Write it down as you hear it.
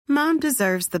Mom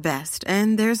deserves the best,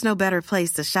 and there's no better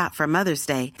place to shop for Mother's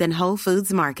Day than Whole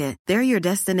Foods Market. They're your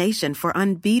destination for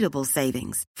unbeatable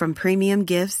savings, from premium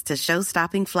gifts to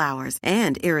show-stopping flowers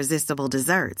and irresistible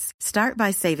desserts. Start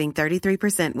by saving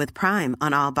 33% with Prime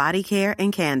on all body care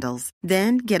and candles.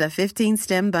 Then get a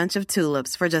 15-stem bunch of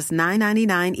tulips for just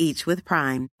 $9.99 each with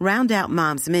Prime. Round out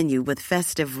Mom's menu with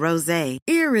festive rosé,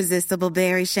 irresistible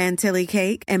berry chantilly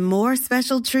cake, and more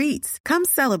special treats. Come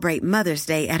celebrate Mother's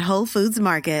Day at Whole Foods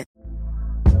Market.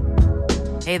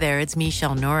 Hey there, it's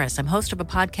Michelle Norris. I'm host of a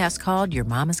podcast called Your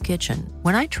Mama's Kitchen.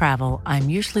 When I travel, I'm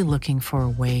usually looking for a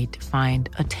way to find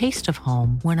a taste of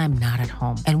home when I'm not at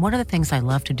home. And one of the things I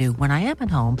love to do when I am at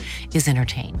home is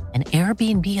entertain. And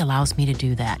Airbnb allows me to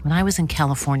do that. When I was in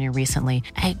California recently,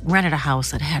 I rented a house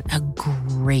that had a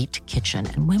great kitchen.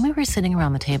 And when we were sitting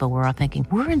around the table, we were all thinking,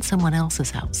 we're in someone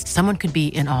else's house. Someone could be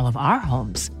in all of our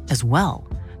homes as well.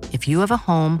 If you have a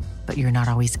home, but you're not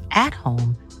always at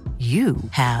home, you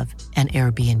have an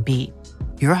Airbnb.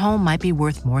 Your home might be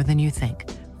worth more than you think.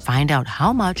 Find out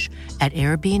how much at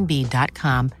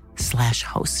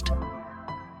airbnb.com/host.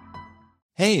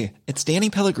 Hey, it's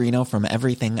Danny Pellegrino from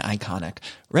Everything Iconic.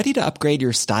 Ready to upgrade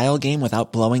your style game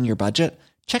without blowing your budget?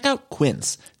 Check out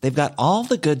Quince. They've got all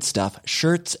the good stuff,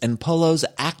 shirts and polos,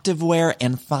 activewear,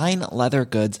 and fine leather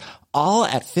goods, all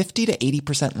at 50 to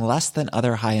 80% less than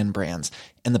other high-end brands.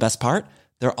 And the best part?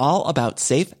 They're all about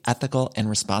safe, ethical, and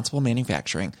responsible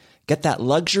manufacturing. Get that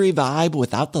luxury vibe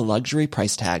without the luxury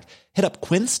price tag. Hit up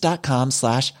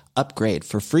quince.com/upgrade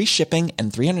for free shipping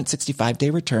and 365-day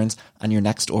returns on your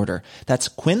next order. That's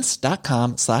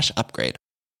quince.com/upgrade.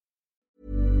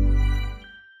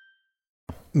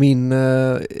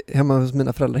 Hemma hos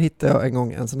mina föräldrar hittade jag en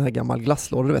gång en sån här gammal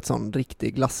glasslåda, du vet, sån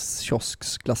riktig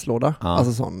glasslåda. Ja.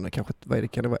 Alltså sån, kanske, vad är det,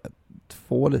 kan det vara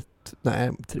 2 liter?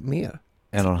 Nej, mer.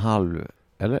 1,5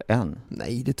 eller en?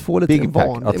 Nej, det är 2 liter. Big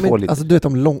pack, ja, 2 liter. Alltså du vet,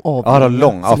 de lång av. Ja, de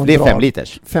lång. Ja, för det är 5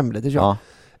 liters. 5 liters, ja.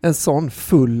 En sån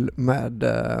full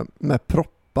med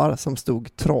proppar som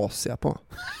stod trasiga på.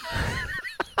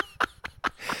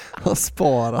 Har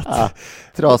sparat.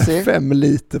 Trasig. 5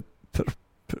 liter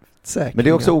säkert. Men det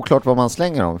är också oklart vad man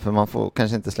slänger dem, för man får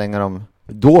kanske inte slänga dem.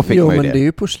 Då fick man ju det. Jo, men det är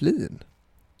ju porslin.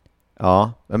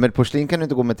 Ja, men porslin kan du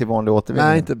inte gå med till vanlig återvinning.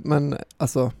 Nej, inte, men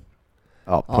alltså...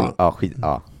 skit.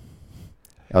 Ja.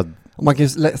 Man kan ju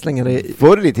slänga det i...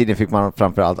 Förr i tiden fick man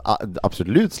framförallt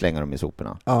absolut slänga dem i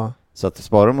soporna. Ja. Så att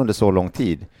spara dem under så lång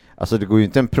tid. Alltså det går ju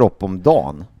inte en propp om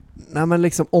dagen. Nej, men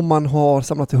liksom om man har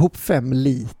samlat ihop 5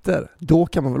 liter, då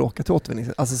kan man väl åka till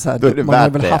återvinning. Alltså så här, man har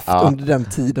väl haft under den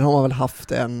tiden har man väl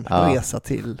haft en resa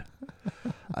till.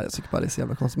 Jag tycker bara det är så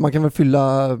jävla konstigt. Man kan väl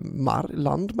fylla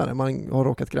land med det. Man har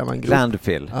råkat gräva en grop.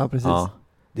 Landfill. Ja, precis. Ja.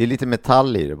 Det är lite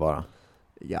metall i det bara.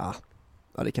 Ja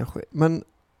det kanske. Men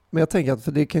jag tänker att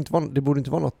för det kan inte vara, det borde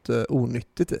inte vara något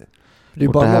onyttigt i. Det är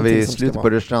bara det här vid slutet på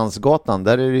Rörstrandsgatan,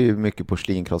 där är det ju mycket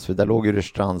porslinkross, för där låg ju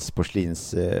Rörstrands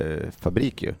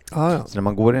porslinsfabrik ju. Ja. Så när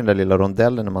man går i den där lilla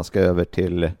rondellen när man ska över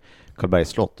till Karlbergs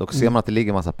slott, och ser man att det ligger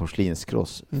en massa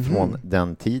porslinskross från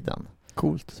den tiden.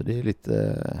 Coolt. Så det är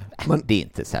lite... det är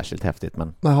inte särskilt häftigt,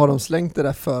 men... Men har de slängt det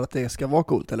där för att det ska vara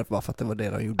coolt, eller bara för att det var det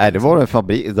de gjorde? Nej, det var en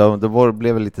fabrik. Det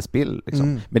blev lite spill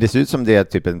liksom. Men det ser ut som det är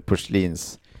typ en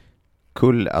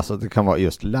porslinskull. Alltså det kan vara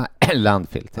just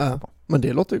landfill. Men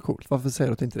det låter ju coolt. Varför säger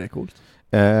du att inte det är coolt?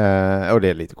 Och det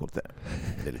är lite coolt.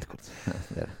 Det är lite coolt.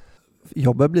 Det är det.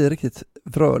 Jag börjar bli riktigt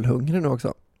vrölhungrig nu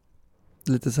också.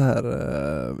 Lite så här...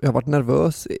 jag har varit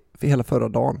nervös för hela förra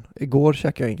dagen. Igår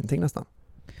käkade jag ingenting nästan.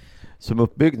 Som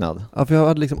uppbyggnad? Ja, för jag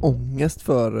hade liksom ångest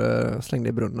för slängde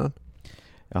i brunnen.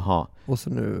 Jaha. Och så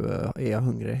nu är jag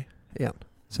hungrig igen.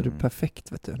 Så det är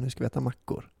perfekt, vet du. Nu ska vi äta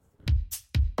mackor.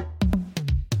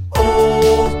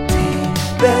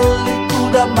 Väldigt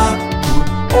goda mackor,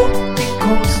 80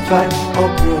 konstverk av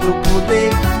bröd och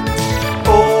pudding. 80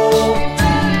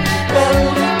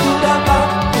 väldigt goda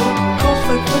mackor,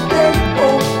 konstverk för dig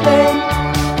och mig.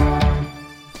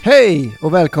 Hej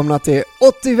och välkomna till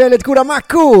 80 väldigt goda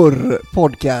mackor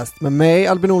podcast med mig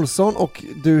Albin Olsson, och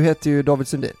du heter ju David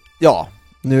Sundin. Ja.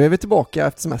 Nu är vi tillbaka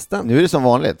efter semestern. Nu är det som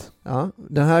vanligt. Ja,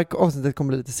 den här avsnittet kommer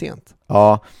bli lite sent.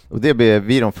 Ja, och det blev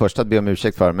vi de första att be om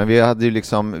ursäkt för. Men vi hade ju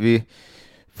liksom...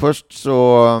 Först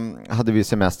så hade vi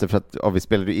semester för att vi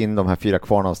spelade in de här 4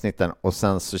 kvarnavsnitten, och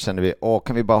sen så kände vi,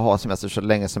 kan vi bara ha semester så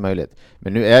länge som möjligt.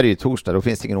 Men nu är det ju torsdag, då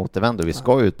finns det ingen återvändo. Vi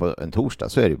ska ju ut på en torsdag,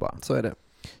 så är det ju bara. Så är det.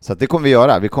 Så att det kommer vi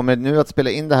göra. Vi kommer nu att spela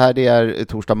in det här, det är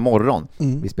torsdag morgon.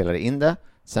 Vi spelar in det,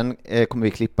 sen kommer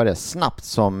vi klippa det snabbt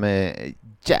som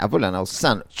djävulen, och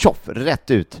sen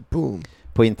rätt ut. Boom.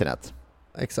 På internet.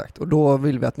 Exakt, och då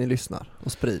vill vi att ni lyssnar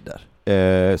och sprider.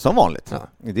 Som vanligt. Ja.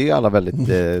 Det är alla väldigt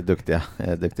duktiga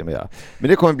med att göra. Men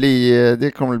det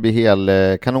kommer bli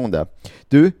helt kanon det.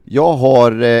 Du, jag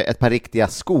har ett par riktiga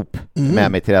scoop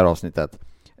med mig till det här avsnittet.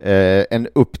 En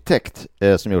upptäckt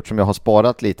som jag har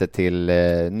sparat lite till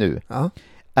nu. Ja.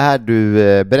 Är du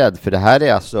beredd? För det här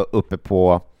är alltså uppe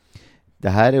på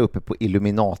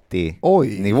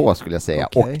Illuminati-nivå skulle jag säga.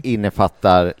 Okay. Och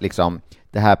innefattar liksom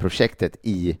det här projektet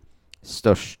i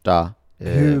största...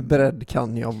 Hur beredd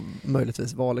kan jag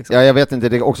möjligtvis vara? Liksom? Ja, jag vet inte.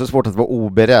 Det är också svårt att vara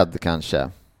oberedd kanske.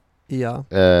 Ja,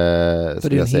 för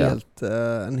det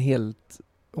är en helt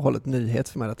och hållet nyhet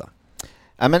för mig detta.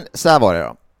 Ja, men så här var det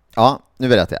då. Ja, nu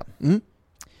berättar jag.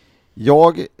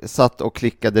 Jag satt och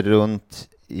klickade runt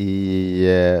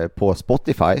på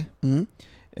Spotify.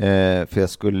 För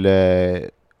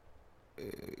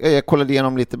jag kollade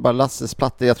igenom lite bara Lasses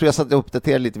plattor. Jag tror jag satt och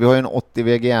uppdaterade lite. Vi har ju en 80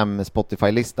 VGM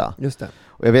Spotify-lista. Just det.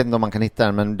 Och jag vet inte om man kan hitta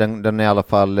den, men den är i alla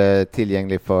fall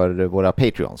tillgänglig för våra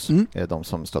Patreons. De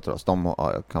som stöttar oss, de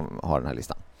kan ha den här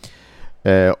listan.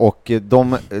 Och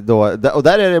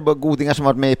där är det godingar som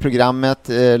varit med i programmet,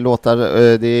 låtar.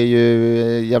 Det är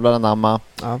ju Jävlar anamma.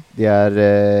 Ja. Det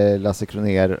är Lasse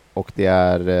Kroner och det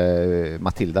är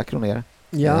Matilda Kroner.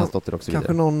 Ja,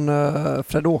 kanske någon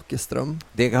Fred Åkerström.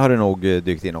 Det har det nog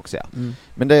dykt in också, ja.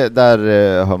 Men där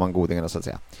hör man godingarna så att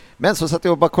säga. Men så satt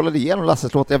jag och bara kollade igenom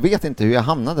Lasses låt. Jag vet inte hur jag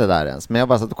hamnade där ens, men jag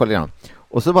bara satt och kollade igenom.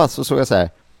 Och så såg jag så här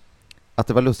att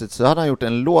det var lustigt. Så hade han gjort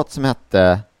en låt som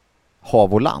hette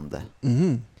Hav och land.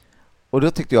 Och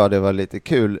då tyckte jag det var lite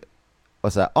kul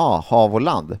att säga, Hav och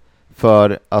land.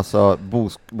 För alltså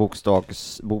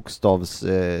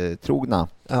bokstavstrogna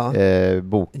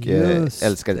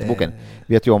älskade till boken.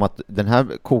 Vet ju om att den här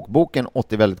kokboken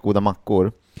 80 väldigt goda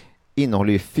mackor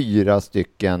innehåller ju 4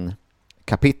 stycken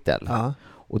kapitel. Ja.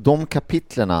 Och de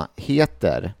kapitlerna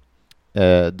heter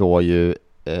då ju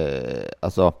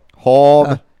alltså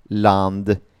hav,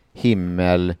 land,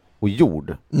 himmel och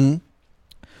jord.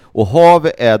 Och hav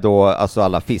är då alltså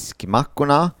alla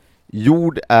fiskmackorna.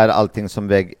 Jord är allting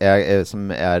som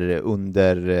är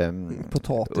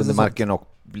under marken och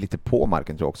lite på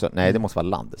marken tror jag också. Nej, det måste vara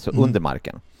land. Så under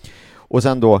marken. Och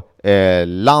sen då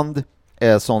land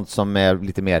är sånt som är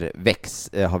lite mer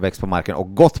har växt på marken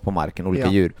och gått på marken, olika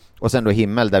djur. Och sen då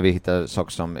himmel där vi hittar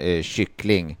saker som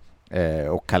kyckling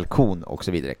och kalkon och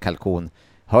så vidare. Kalkon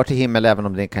hör till himmel även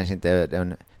om det kanske inte är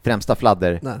den främsta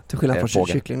fladder. Nej, till skillnad från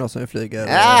kyckling då som flyger.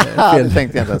 Det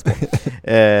tänkte jag inte ens på.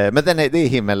 Men det är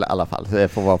himmel i alla fall. Det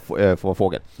får vara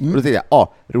fågel. Och då tänkte jag,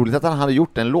 roligt att han hade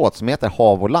gjort en låt som heter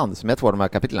Hav och land, som är 2 av de här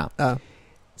kapitlen.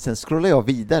 Sen scrollar jag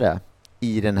vidare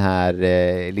i den här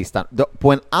listan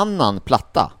på en annan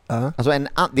platta. Alltså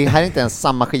det här är inte ens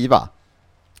samma skiva.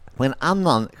 På en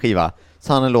annan skiva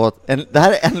så har han en låt. Det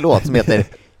här är en låt som heter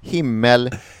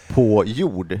Himmel på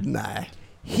jord. Nej.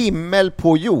 Himmel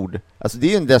på jord. Alltså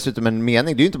det är ju dessutom en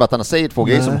mening. Det är ju inte bara att han säger 2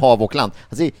 grejer som hav och land.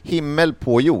 Han säger himmel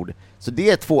på jord. Så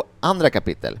det är 2 andra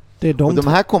kapitel. Och de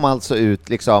här kom alltså ut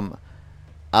liksom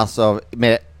alltså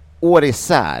med år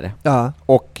isär. Ja.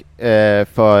 Och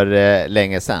för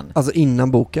länge sedan. Alltså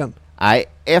innan boken? Nej,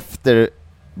 efter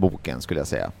boken skulle jag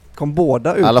säga. Kom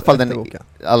båda ut efter boken?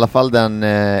 I alla fall den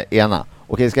ena.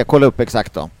 Okej, ska jag kolla upp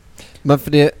exakt då? Men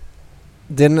för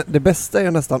det bästa är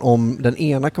ju nästan om den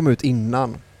ena kom ut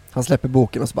innan han släpper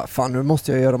boken och så bara, fan nu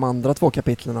måste jag göra de andra 2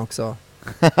 kapitlen också.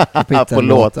 På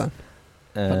låten.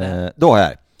 Då har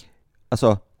jag.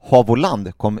 Alltså, Hav och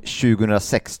land kom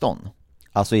 2016.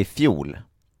 Alltså i fjol.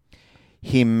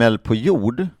 Himmel på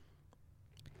jord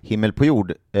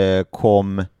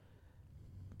kom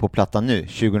på plattan nu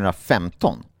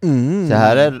 2015. Så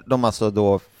här är de alltså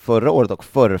då förra året och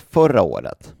förra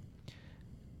året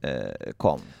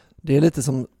kom. Det är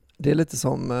lite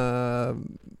som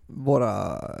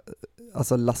våra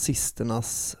alltså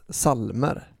lassisternas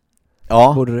salmer.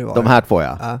 Ja, de här 2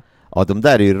 ja. Ja, de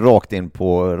där är ju rakt in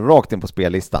på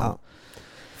spellistan.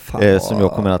 Som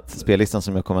jag kommer att spellistan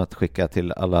som jag kommer att skicka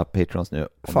till alla patrons nu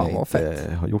om jag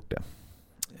inte har gjort det.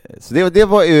 Så det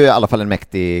var ju i alla fall en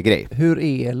mäktig grej. Hur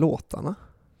är låtarna?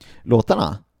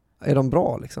 Låtarna? Är de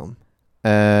bra liksom?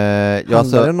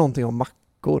 Handlar det någonting om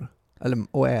mackor?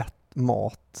 Och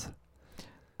mat?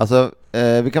 Alltså,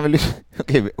 vi kan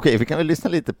väl lyssna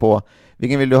lite på.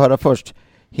 Vilken vill du höra först?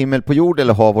 Himmel på jord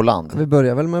eller hav och land? Vi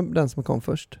börjar väl med den som kom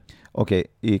först. Okej,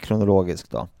 i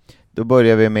kronologisk då. Då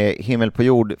börjar vi med Himmel på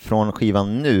jord från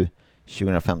skivan Nu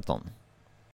 2015.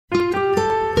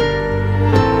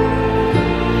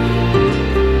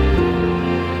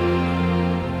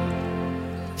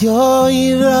 Jag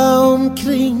irrar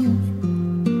omkring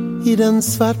i den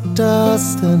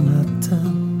svartaste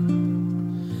natten.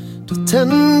 Då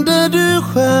tände du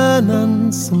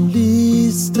stjärnan som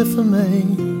lyste för mig.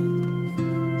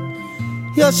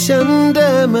 Jag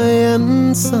kände mig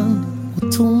ensam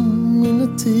och tom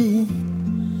inuti,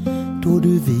 då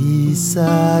du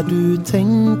visade du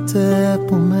tänkte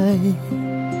på mig.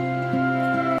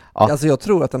 Ja. Alltså jag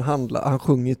tror att han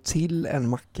sjunger till en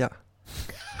macka.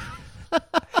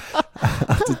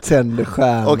 Att du tänder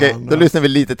stjärnan. Okej, då lyssnar vi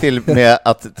lite till med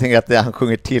att tänka att han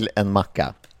sjunger till en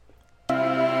macka.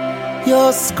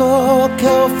 Jag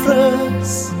skakade och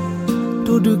frös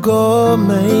då du gav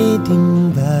mig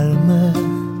din värme.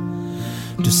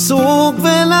 Du såg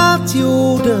väl att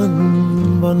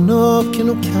jorden var naken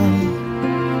och kall.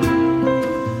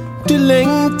 Du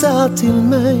längtade till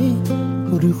mig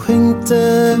och du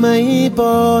skänkte mig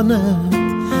barnet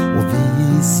och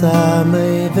visade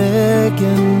mig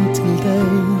vägen till dig.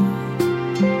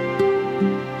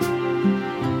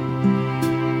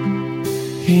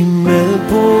 Himmel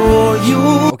på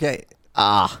jord. Okej.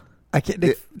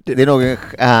 Det är nog en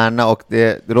stjärna och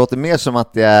det låter mer som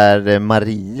att det är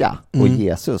Maria och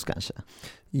Jesus kanske.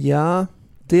 Ja,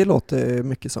 det låter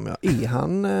mycket som Är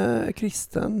han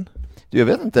kristen? Jag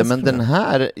vet inte, men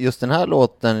just den här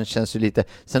låten känns ju lite...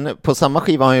 Sen på samma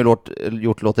skiva har han ju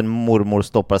gjort låten Mormor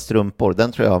stoppar strumpor.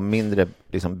 Den tror jag har mindre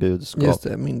liksom, budskap. Just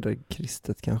det, mindre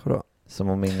kristet kanske då. Som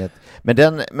om inget. Men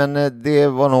det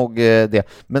var nog det.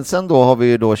 Men sen då har vi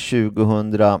ju då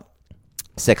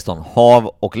 2016 Hav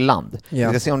och land. Vi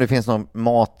ska se om det finns någon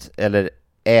mat eller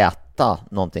äta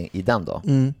någonting i den då.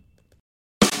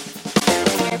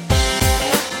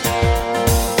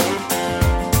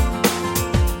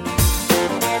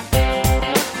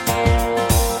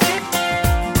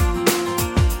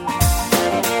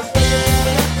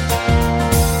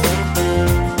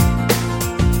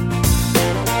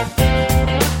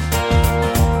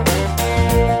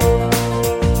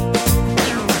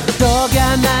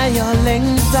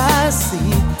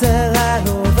 Sitter här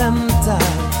och väntar,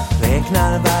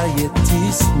 räknar varje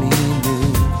tyst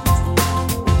minut.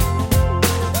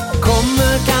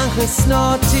 Kommer kanske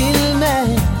snart till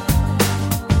mig.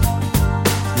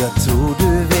 Jag tror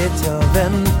du vet jag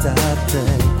väntar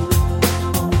dig.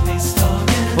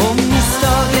 Om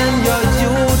misstagen jag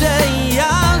gjorde i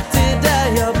allt det där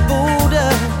jag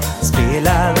borde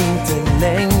spelar inte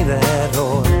längre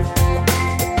roll.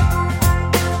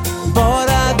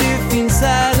 Bara du finns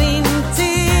här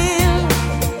intill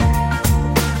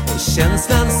och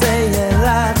känslan säger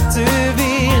att du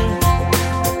vill.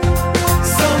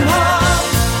 Som hav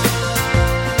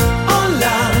och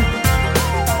land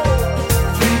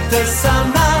flyter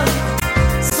samman,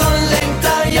 så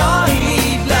längtar jag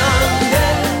ibland.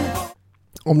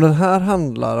 Om den här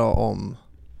handlar om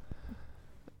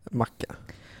macka.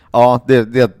 Ja,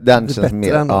 den känns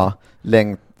mer. Ja,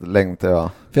 längtar jag.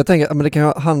 För jag tänker, men det kan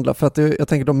ju handla, för att jag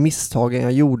tänker de misstagen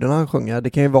jag gjorde när han sjunger, det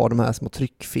kan ju vara de här små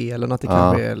tryckfelen, att det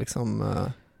kanske är liksom...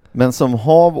 Men som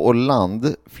hav och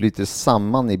land flyter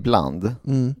samman ibland,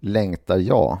 längtar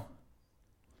jag.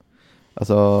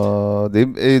 Alltså, det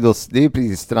är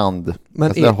precis strand. Men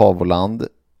alltså, det är hav och land.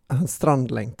 Han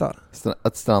strandlängtar.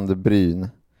 Ett strandbryn.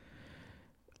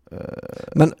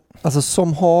 Men alltså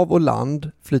som hav och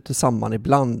land flyter samman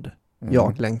ibland,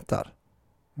 jag längtar.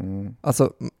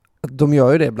 Alltså, de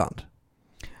gör ju det ibland.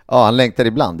 Ja, han längtar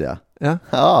ibland, ja.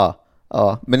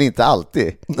 Ja, men inte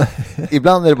alltid.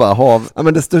 Ibland är det bara hav. Ja,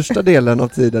 men den största delen av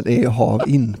tiden är hav,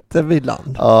 inte vid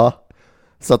land. Ja,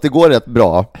 så att det går rätt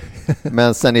bra.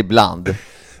 Men sen ibland.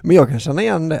 Men jag kan känna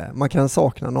igen det. Man kan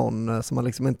sakna någon som man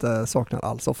liksom inte saknar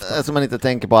alls ofta. Som man inte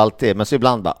tänker på alltid. Men så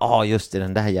ibland bara, just det,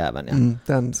 den där jäveln. Ja.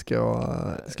 Den ska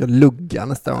jag lugga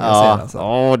nästa gång jag ser det. Alltså.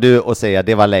 Och säga,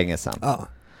 det var länge sedan. Ja.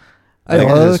 Det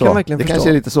kanske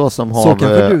är lite så som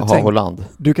hav och land.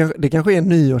 Det kanske är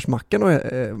nyårsmackan och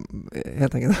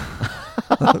helt enkelt.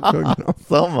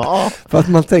 För att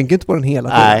man tänker inte på den hela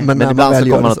tiden. Nej, men ibland så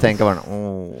kommer man att tänka på den.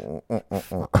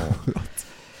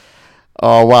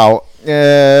 Wow.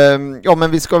 Ja,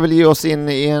 men vi ska väl ge oss in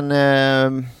i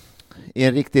en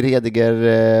riktig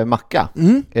rediger macka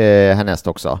härnäst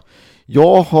också.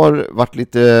 Jag har varit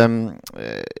lite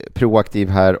proaktiv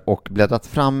här och bläddrat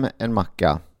fram en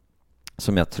macka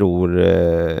som jag tror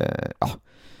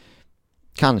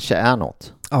kanske är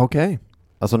något. Okej.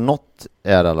 Alltså något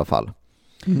är det i alla fall.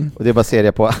 Och det baserar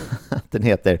jag på att den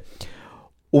heter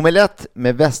omelett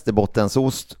med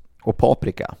västerbottensost och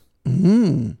paprika.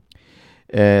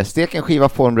 Stek en skiva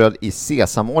formbröd i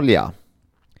sesamolja.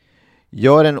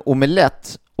 Gör en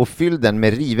omelett och fyll den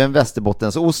med riven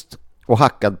västerbottensost och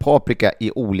hackad paprika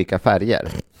i olika färger.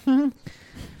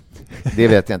 Det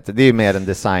vet jag inte. Det är mer en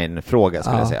designfråga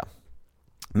skulle jag säga.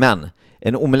 Men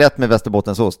en omelett med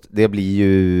västerbottensost, det blir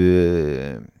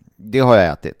ju Det har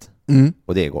jag ätit.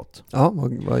 Och det är gott. Ja,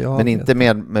 men inte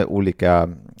med olika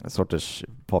sorters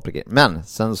paprikor. Men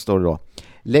sen står det då: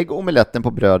 lägg omeletten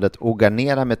på brödet och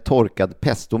garnera med torkad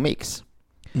pestomix.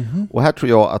 Och här tror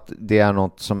jag att det är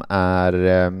något som är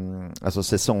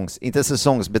alltså inte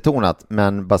säsongsbetonat,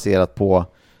 men baserat på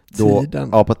då, tiden.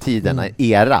 Ja, på tiden,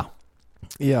 era.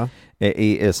 Ja.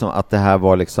 Som att det här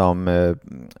var liksom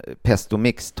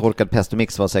pestomix, torkad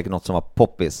pestomix var säkert något som var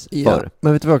poppis förr.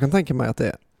 Men vet du vad jag kan tänka mig att det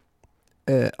är?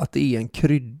 Att det är en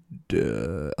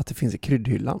att det finns i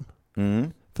kryddhyllan.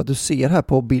 För att du ser här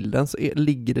på bilden så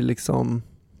ligger det liksom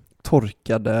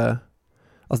torkade,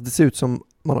 alltså det ser ut som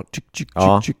man har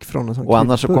tryck från en sån. Och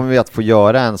annars så kommer vi att få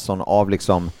göra en sån av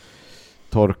liksom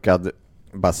torkad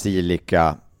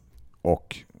basilika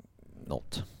och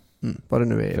något. Vad det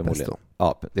nu är pesto.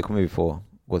 Ja, det kommer vi få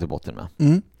gå till botten med.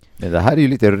 Men det här är ju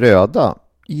lite röda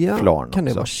flarn. Kan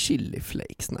det vara chili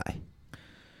flakes? Nej.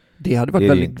 Det hade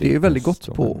varit det är väldigt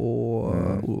gott på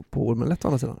omelett å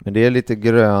andra sidan. Men det är lite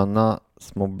gröna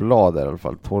små blad där i alla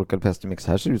fall. Torkad pestomix.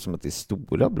 Här ser det ut som att det är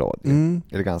stora blad.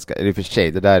 Eller ganska, är det för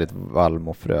sig, det där är ett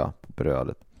valmofrö på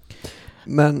brödet.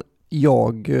 Men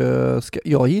jag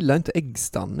gillar inte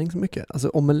äggstanning så mycket. Alltså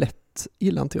omelett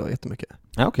gillar inte jag jättemycket.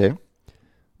 Ja, okej.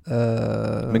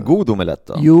 Men god omelett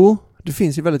då? Jo, det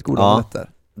finns ju väldigt goda omeletter.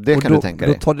 Det kan du tänka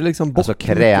dig. Då tar det liksom bort alltså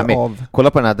krämig.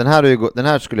 Kolla på den här. Den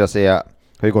här skulle jag säga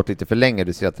har ju gått lite för länge.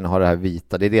 Du ser att den har det här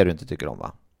vita. Det är det du inte tycker om,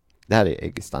 va? Det här är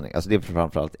äggstanning. Alltså det är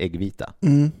framförallt äggvita.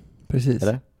 Precis.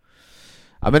 Eller?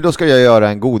 Ja, men då ska jag göra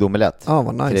en god omelett. Ja,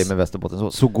 vad nice. Till dig med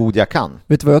Västerbotten. Så god jag kan.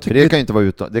 Vet du vad jag tycker? För det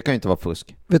kan ju inte vara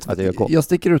fusk. Vet du, jag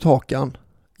sticker ut hakan.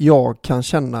 Jag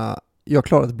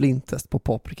klarar ett blindtest på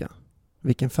paprika.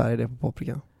 Vilken färg är det på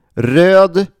paprika?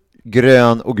 Röd,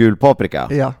 grön och gul paprika.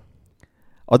 Ja.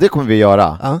 Ja, det kommer vi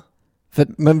göra. Ja.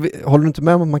 Men håller du inte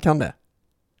med om att man kan det?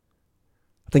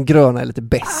 Att den gröna är lite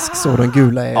besk så den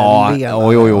gula är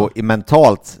lena. Jo,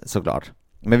 mentalt såklart.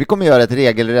 Men vi kommer göra ett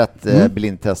regelrätt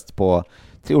blindtest på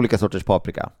 3 olika sorters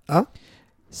paprika. Ja.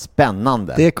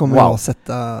 Spännande. Det kommer jag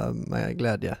sätta med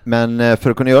glädje. Men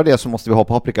för att kunna göra det så måste vi ha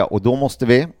paprika. Och då måste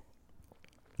vi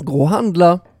gå och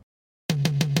handla.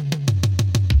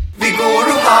 Vi går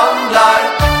och handlar.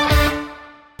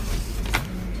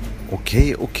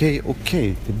 Okej.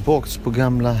 Tillbaks på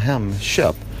gamla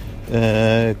Hemköp.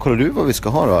 Kollar du vad vi ska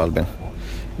ha då, Albin?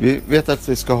 Vi vet att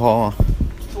vi ska ha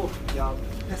torkad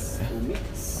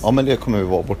pestomix. Ja, men det kommer vi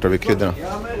vara borta vid kryddorna.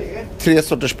 3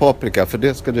 sorters paprika, för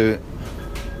det ska du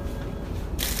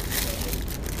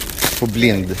få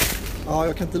blind. Ja,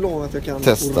 jag kan inte lova att jag kan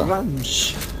testa.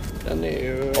 Orange. Den är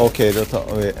ju... Okej, då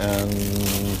tar vi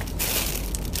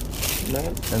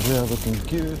en röd och en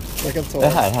gul. Jag kan ta det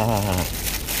här.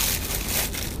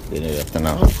 Det är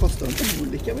rätterna. De kostar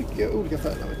olika mycket, olika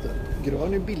färger, vet du.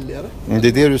 Grön är billigare. Det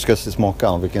är det du ska smaka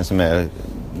av, vilken som är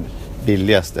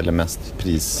billigast eller mest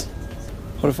pris.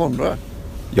 Har du fonder?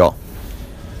 Ja.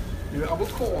 Nu är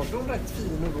avokadon rätt fin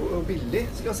och billig,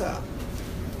 ska jag säga.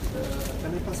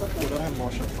 Kan ni passa på där hemma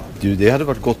och köpa? Du, det hade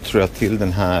varit gott tror jag till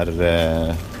den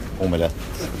här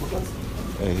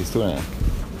omelett-historien.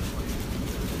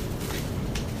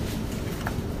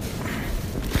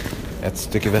 Ett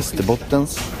stycke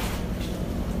Västerbottens.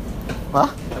 Va?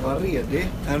 Jag var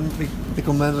redig. Det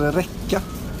kommer räcka.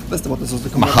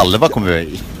 Västerbottens. Men halva kommer vi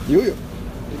i. Jo. Det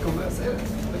kommer jag säga.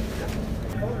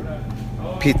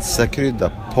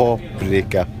 Pizzakrydda,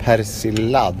 paprika,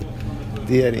 persillad.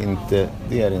 Det är inte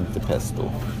pesto.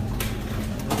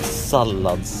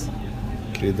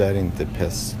 Salladskrydda är inte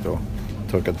pesto.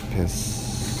 Torkad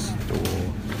pesto.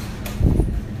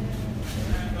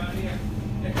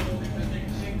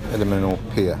 Eller med en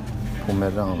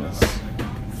pomerans.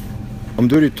 Om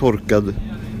du är ju torkad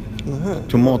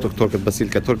tomat och torkad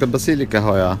basilika. Torkad basilika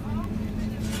har jag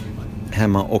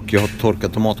hemma och jag har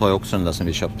torkad tomat har jag också den där som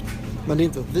vi köpt. Men det är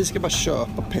inte att vi ska bara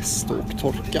köpa pesto och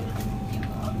torka.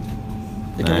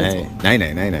 Nej.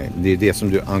 Det är det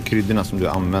som kryddorna som du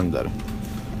använder.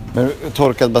 Men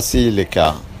torkad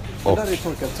basilika och där är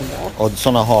torkad tomat. Och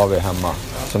såna har vi hemma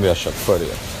som vi har köpt för det.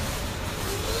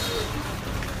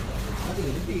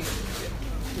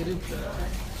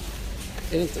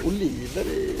 Är det inte oliver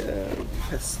i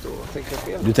pesto?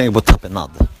 Du tänker på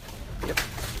tapenad? Ja.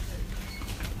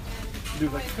 Du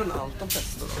verkar kunna allt om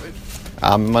pesto, David.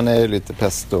 Ja, men man är ju lite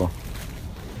pesto.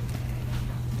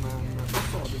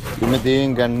 Men det är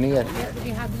en garnering.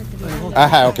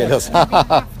 Aha, okej. Då.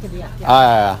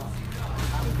 Ja.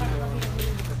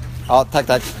 Ja, tack.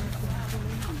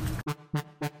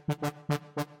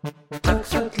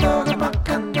 Dags att laga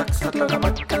mackan, dags att laga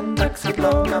mackan, dags att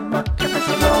laga mackan, dags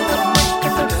att laga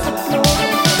mackan,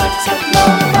 dags att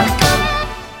laga mackan.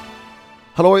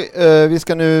 Halloj, vi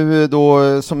ska nu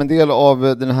då som en del av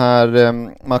den här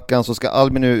mackan så ska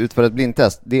Albin nu utföra ett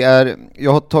blindtest.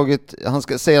 Han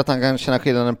ska säga att han kan känna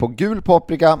skillnaden på gul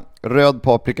paprika, röd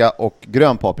paprika och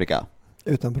grön paprika.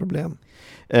 Utan problem.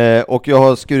 Och jag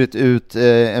har skurit ut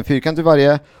en fyrkant i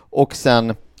varje och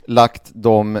sen lagt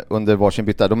dem under varsin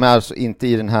bytta. De är alltså inte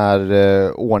i den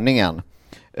här ordningen.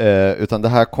 Utan det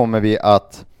här kommer vi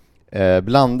att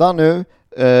blanda nu.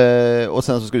 Och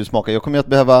sen så ska du smaka. Jag kommer att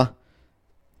behöva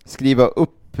skriva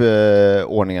upp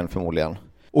ordningen förmodligen.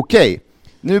 Okej,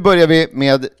 nu börjar vi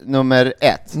med nummer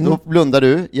 1. Då blundar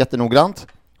du jättenoggrant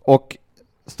och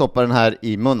stoppar den här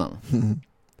i munnen.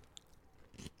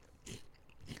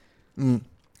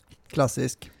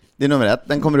 Klassisk. Det är nummer 1,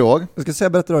 den kommer du ihåg. Jag ska säga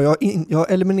berätta då, jag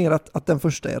har eliminerat att den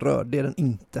första är röd, det är den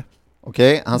inte.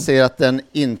 Okej, han säger att den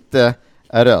inte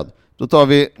är röd. Då tar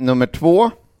vi nummer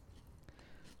 2.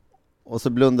 Och så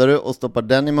blundar du och stoppar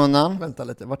den i munnen. Vänta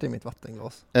lite, vart är mitt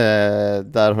vattenglas?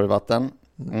 Där har du vatten.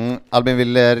 Albin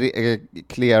vill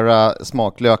cleara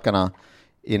smaklökarna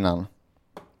innan.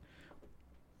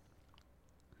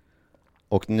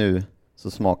 Och nu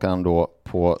så smakar han då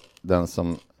på den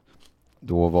som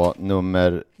då var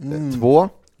nummer 2.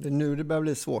 Det är nu det börjar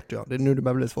bli svårt, ja.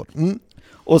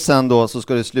 Och sen då så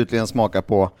ska du slutligen smaka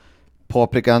på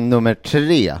paprika nummer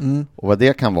 3. Och vad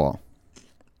det kan vara.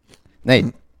 Nej.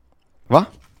 Va?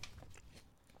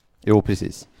 Jo,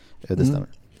 precis. Det stämmer.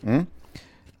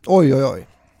 Oj.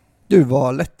 Du,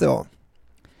 vad lätt det var.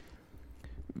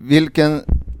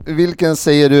 Vilken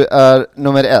säger du är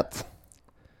nummer 1?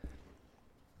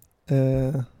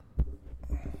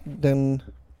 Den...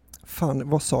 Fan,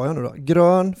 vad sa jag nu då?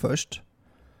 Grön först.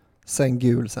 Sen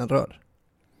gul, sen röd.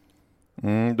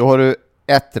 Då har du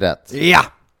 1 rätt. Ja!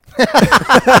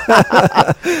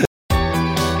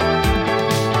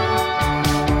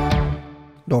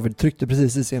 David tryckte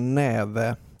precis i sin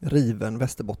näve riven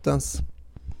Västerbottens.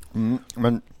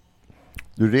 Men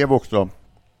du rev också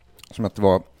som att det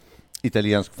var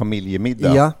italiensk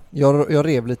familjemiddag. Ja, jag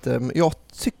rev lite. Jag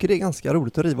tycker det är ganska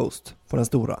roligt att riva ost på den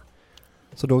stora.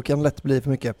 Så då kan det lätt bli för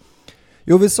mycket.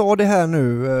 Jo, vi sa det här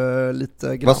nu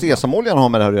lite grann. Vad sesamoljan har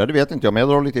med det här att göra, det vet inte jag, men jag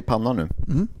drar lite i pannan nu.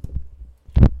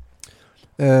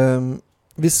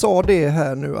 Vi sa det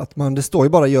här nu att det står ju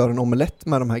bara gör en omelett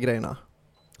med de här grejerna.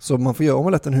 Så man får göra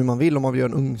omeletten hur man vill, om man vill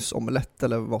göra en ugnsomelett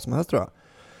eller vad som helst, tror jag.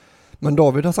 Men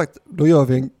David har sagt, då gör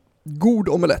vi en god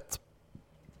omelett.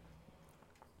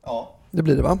 Ja. Det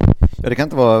blir det, va? Ja, det kan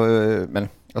inte vara, men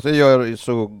alltså jag gör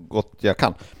så gott jag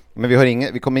kan. Men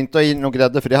vi kommer inte ha in någon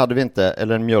grädde, för det hade vi inte.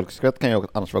 Eller en mjölkskvätt kan ju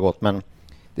annars vara gott, men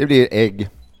det blir ägg,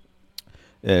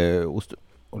 ost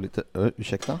och lite,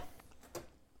 ursäkta.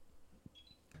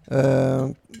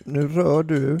 Nu rör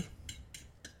du.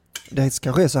 Det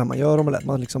kanske är så här man gör omelett.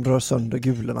 Man liksom rör sönder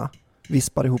gulorna,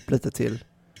 vispar ihop lite till.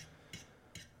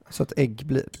 Så att ägg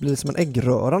blir som en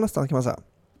äggröra nästan, kan man säga.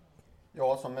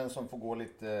 Ja, som får gå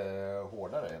lite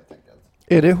hårdare helt enkelt.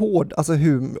 Är det hård? Alltså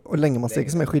hur länge man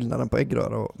steker som är skillnaden på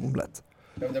äggröra och omelett?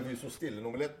 Ja, men den får ju stå still.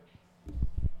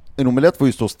 En omelett får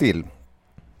ju stå still.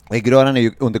 Äggröran är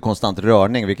ju under konstant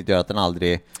rörning, vilket gör att den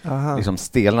aldrig liksom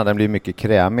stelnar. Den blir mycket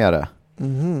krämigare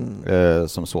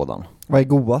som sådan. Vad är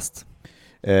godast?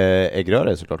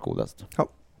 Äggröra är såklart godast. Ja.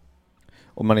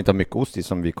 Om man inte har mycket ost i,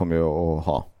 som vi kommer ju att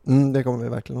ha. Det kommer vi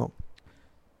verkligen ha.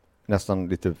 Nästan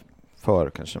lite för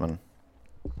kanske, men...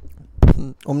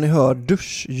 Om ni hör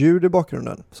duschljud i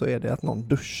bakgrunden så är det att någon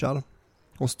duschar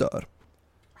och stör.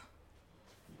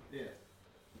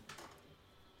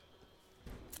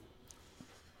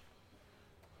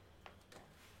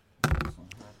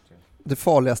 Det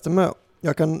farligaste med,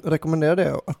 jag kan rekommendera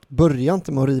det, att börja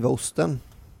inte med att riva osten.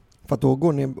 För att då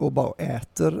går ni och bara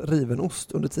äter riven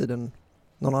ost under tiden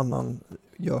någon annan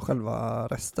gör själva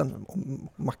resten,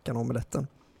 mackan och omeletten.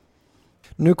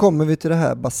 Nu kommer vi till det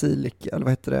här basilika, eller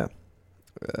vad heter det?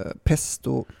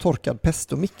 Torkad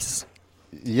pestomix.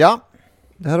 Ja.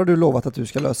 Det här har du lovat att du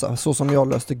ska lösa, så som jag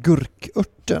löste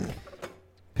gurkörten.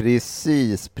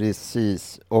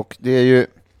 Precis. Och det är ju,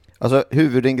 alltså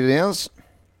huvudingrediens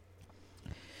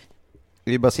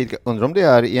i basilika. Undrar om det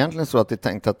är egentligen så att det är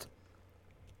tänkt att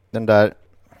den där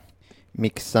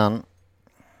mixen,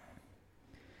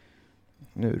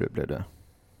 nu blev det.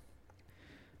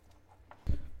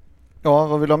 Ja,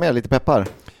 vad vill du ha med? Lite peppar?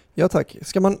 Ja tack.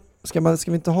 Ska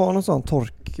vi inte ha någon sån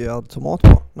torkad tomat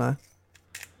på? Nej.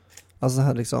 Alltså så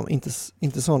här liksom,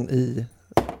 inte sån i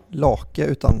lake,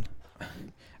 utan...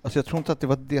 Alltså jag tror inte att det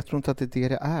är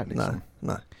det är liksom.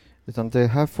 Nej. Utan det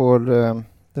här får...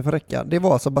 Det får räcka. Det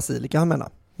var alltså basilika han menar.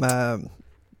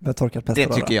 Med torkad pesto.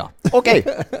 Det tycker jag. Okej,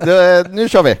 nu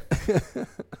kör vi.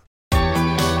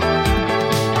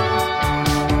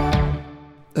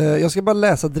 Jag ska bara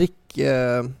läsa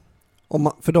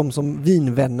för de som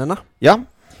vinvännerna. Ja.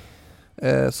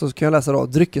 Så kan jag läsa då.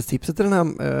 Dryckestipset till den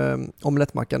här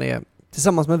omelettmackan är: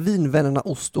 tillsammans med vinvännerna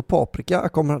ost och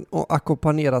paprika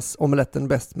ackompanjeras omeletten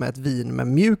bäst med ett vin med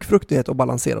mjuk fruktighet och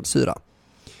balanserad syra.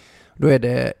 Då är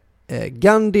det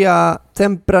Gandia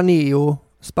Tempranillo,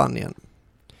 Spanien,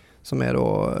 som är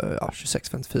då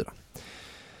 26,54.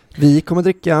 Vi kommer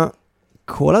dricka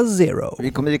Cola Zero.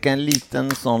 Vi kommer dricka en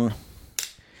liten sån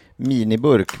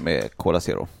miniburk med Cola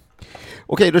Zero.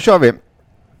 Okej, då kör vi.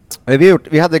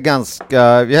 Vi hade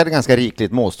ganska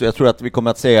rikligt most, och jag tror att vi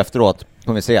kommer att säga efteråt,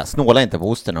 snåla inte på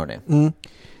osten, hörni.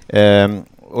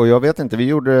 Och jag vet inte, vi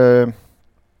gjorde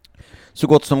så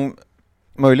gott som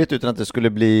möjligt utan att det skulle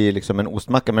bli liksom en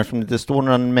ostmacka, men eftersom det inte står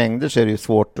några mängder så är det ju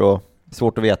svårt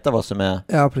att veta vad som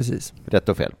är precis rätt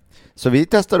och fel. Så vi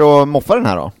testar att moffa den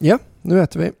här då. Ja, nu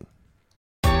äter vi.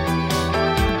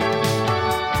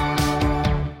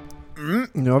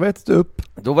 Nu har vi ätit upp.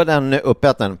 Då var den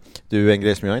uppäten. Du, en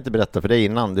grej som jag inte berättade för dig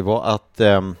innan, det var att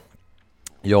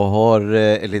jag har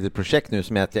ett litet projekt nu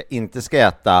som är att jag inte ska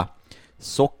äta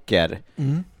socker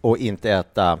och inte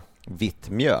äta vitt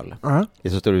mjöl i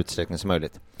så stor utsträckning som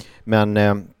möjligt.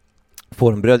 Men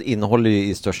formbröd innehåller ju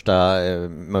i största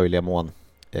möjliga mån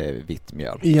vitt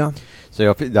mjöl. Ja.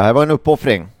 Så det här var en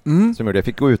uppoffring som jag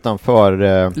fick gå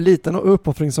utanför. Liten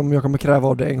uppoffring som jag kommer kräva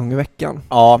av det en gång i veckan.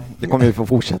 Ja, det kommer vi få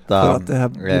fortsätta. För att det här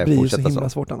blir så himla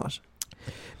svårt annars.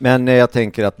 Men jag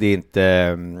tänker att det inte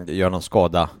gör någon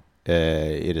skada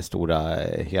i det stora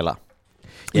hela.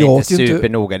 Jag är inte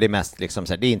supernoga, det är mest liksom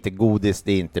så här, det är inte godis,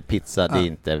 det är inte pizza, det är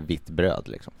inte vitt bröd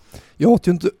liksom. Jag åt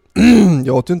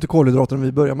ju inte kolhydrater när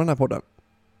vi började med den här podden.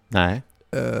 Nej.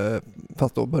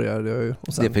 Fast då började jag ju.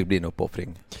 Och sen, det fick bli en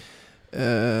uppoffring.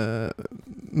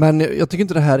 Men jag tycker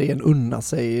inte det här är en unna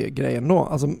sig grej ändå.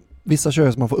 Alltså, vissa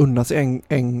kör som man får unna sig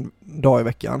en dag i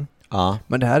veckan. Ja.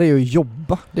 Men det här är ju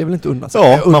jobba. Det är väl inte unna sig.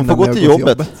 Ja, man får gå till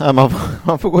jobbet. Ja,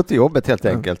 man får gå till jobbet helt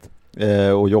enkelt.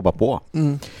 Och jobba på.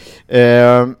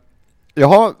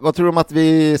 Jaha, vad tror du om att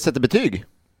vi sätter betyg?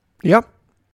 Ja.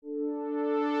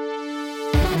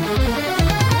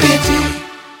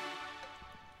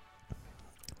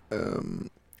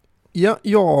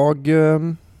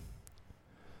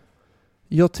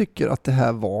 Jag tycker att det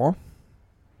här var...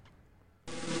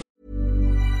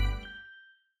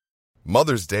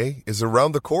 Mother's Day is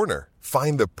around the corner.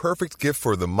 Find the perfect gift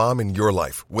for the mom in your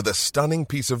life with a stunning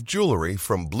piece of jewelry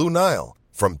from Blue Nile.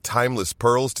 From timeless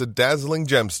pearls to dazzling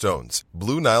gemstones,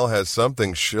 Blue Nile has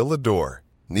something she'll adore.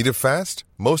 Need it fast?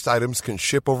 Most items can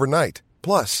ship overnight.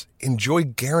 Plus,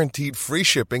 enjoy guaranteed free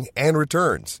shipping and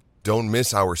returns. Don't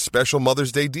miss our special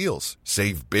Mother's Day deals.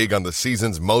 Save big on the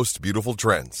season's most beautiful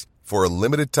trends. For a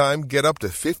limited time, get up to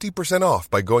 50% off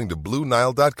by going to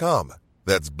BlueNile.com.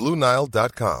 That's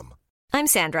BlueNile.com. I'm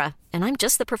Sandra, and I'm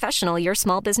just the professional your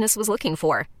small business was looking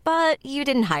for. But you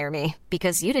didn't hire me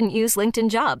because you didn't use LinkedIn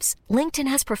Jobs. LinkedIn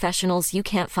has professionals you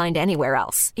can't find anywhere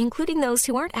else, including those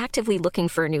who aren't actively looking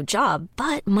for a new job,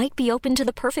 but might be open to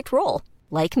the perfect role,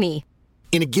 like me.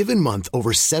 In a given month,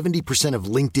 over 70%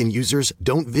 of LinkedIn users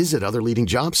don't visit other leading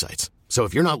job sites. So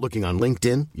if you're not looking on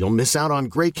LinkedIn, you'll miss out on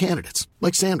great candidates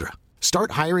like Sandra.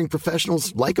 Start hiring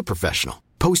professionals like a professional.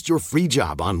 Post your free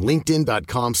job on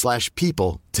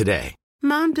linkedin.com/people today.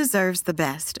 Mom deserves the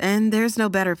best, and there's no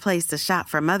better place to shop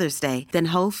for Mother's Day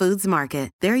than Whole Foods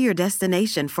Market. They're your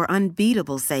destination for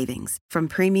unbeatable savings, from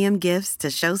premium gifts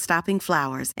to show-stopping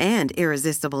flowers and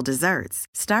irresistible desserts.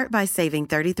 Start by saving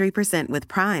 33% with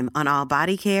Prime on all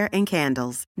body care and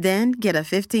candles. Then get a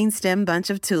 15-stem bunch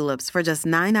of tulips for just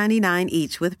 $9.99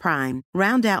 each with Prime.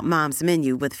 Round out Mom's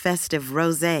menu with festive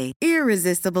rosé,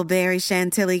 irresistible berry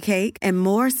chantilly cake, and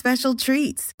more special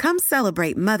treats. Come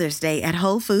celebrate Mother's Day at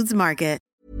Whole Foods Market.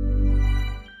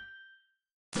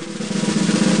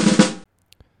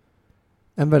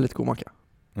 En väldigt god macka.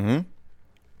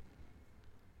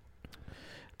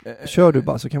 Kör du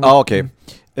bara så kan vi... Ja, okej.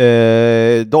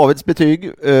 Davids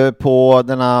betyg på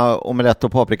denna omelett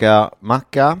och paprika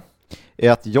macka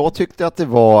är att jag tyckte att det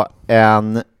var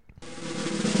en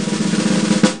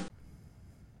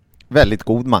väldigt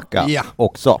god macka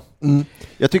också.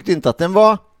 Jag tyckte inte att den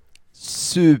var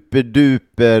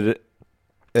superduper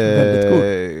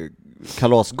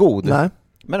kalasgod. Nej.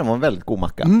 Men den var en väldigt god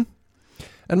macka.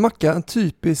 En macka, en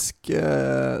typisk,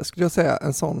 skulle jag säga,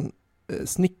 en sån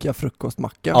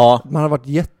snickarfrukostmacka. Ja. Man hade varit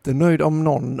jättenöjd om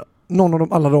någon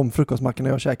av alla de frukostmackorna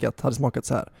jag har käkat hade smakat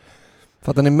så här.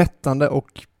 För att den är mättande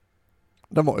och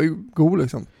den var ju god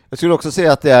liksom. Jag skulle också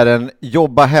säga att det är en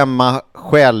jobba hemma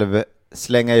själv,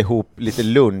 slänga ihop lite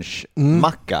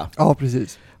lunchmacka. Ja,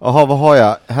 precis. Jaha, vad har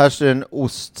jag? Här ser en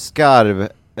ostskarv,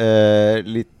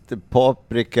 lite lite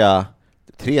paprika,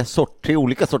 tre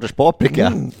olika sorters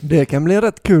paprika. Det kan bli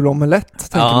rätt kul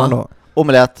omelett, tänker man då.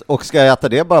 Omelett, och ska jag äta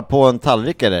det bara på en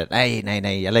tallrik eller?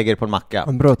 Nej, jag lägger det på en macka.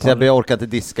 Så jag orkar inte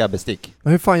diska bestick.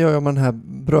 Men hur fan gör jag med den här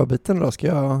brödbiten då? Ska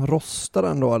jag rosta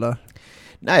den då eller?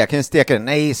 Nej, jag kan ju steka den.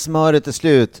 Nej, smöret är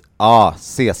slut.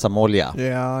 Sesamolja.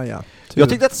 Ja. Jag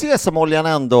tyckte att sesamoljan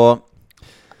ändå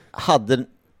hade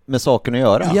med saken att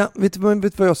göra. Ja, vet du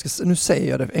vad jag ska... Nu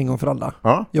säger jag det en gång för alla.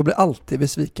 Ja? Jag blir alltid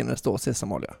besviken när det står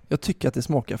sesamolja. Jag tycker att det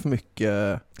smakar för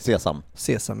mycket... Sesam,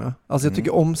 ja. Alltså jag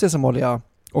tycker om sesamolja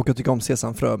och jag tycker om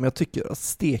sesamfrö, men jag tycker att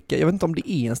steka... Jag vet inte om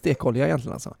det är en stekolja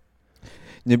egentligen alltså.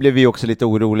 Nu blev vi också lite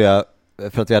oroliga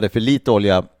för att vi hade för lite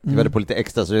olja. Vi hade på lite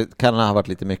extra, så det kan ha varit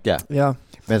lite mycket. Ja.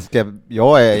 Men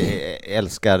jag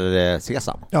älskar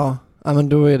sesam. Ja, men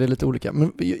då är det lite olika.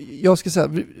 Men jag ska säga,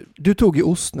 du tog ju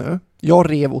ost nu.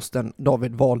 Jag rev osten,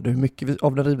 David valde hur mycket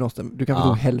av den rivna osten. Du kanske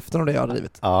tog hälften av det jag hade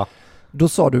rivit. Ja. Då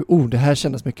sa du, det här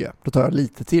kändes mycket. Då tar jag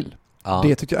lite till. Ja.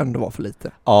 Det tyckte jag ändå var för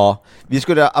lite. Ja, vi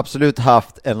skulle absolut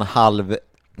haft en halv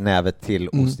näve till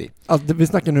ost i. Alltså, vi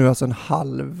snackar nu alltså en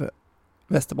halv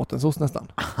Västerbottensost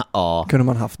nästan. Ja, kunde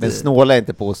man haft. Men snåla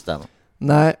inte på osten.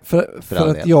 Nej, för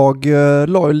att jag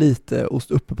la ju lite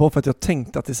ost uppe på för att jag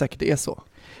tänkte att det säkert är så.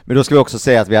 Men då ska vi också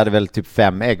säga att vi hade väl typ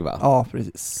 5 ägg, va? Ja,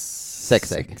 precis.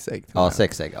 6 ägg.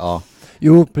 6 ägg, ja.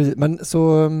 Jo, precis. Men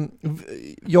så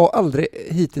jag har aldrig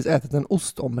hittills ätit en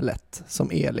ostomelett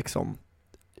som är liksom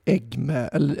ägg med,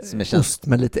 eller ost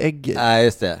med lite ägg i. Nej,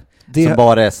 just det. Som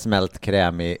bara är smält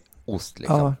krämig ost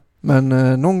liksom. Ja, men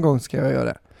någon gång ska jag göra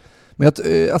det. Men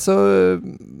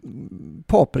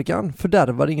paprikan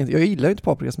fördärvade ingenting. Jag gillar ju inte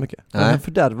paprika så mycket. Men den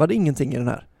fördärvade ingenting i den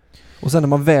här. Och sen när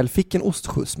man väl fick en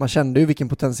ostskjuts, man kände ju vilken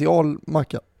potential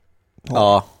macka.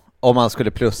 Ja, om man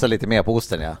skulle plussa lite mer på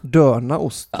osten, ja. Dörna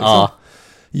ost liksom. Ja.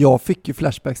 Jag fick ju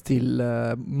flashbacks till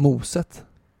moset.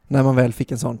 När man väl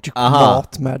fick en sån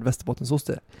mat med Västerbottensost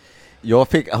i. Jag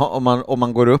fick, om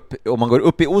man går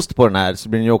upp i ost på den här, så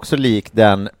blir den ju också lik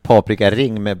den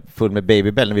paprikaring full med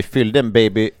Babybel när vi fyllde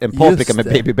en paprika med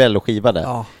Babybel och skivade.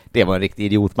 Ja. Det var en riktig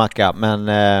idiotmacka, men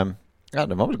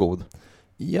den var väl god.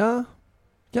 Ja,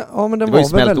 men den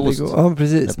var väl väldigt god. Ja,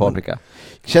 precis. Med paprika.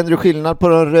 Känner du skillnad på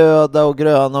de röda och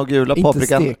gröna och gula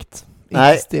paprikan?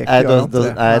 Inte stekt.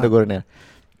 Nej, då går det ner.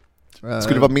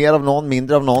 Skulle det vara mer av någon,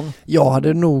 mindre av någon? Jag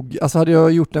hade nog, hade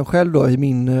jag gjort den själv då i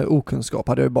min okunskap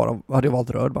hade jag valt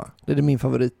röd bara. Det är min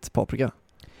favoritpaprika.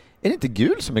 Är det inte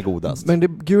gul som är godast?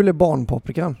 Men gul är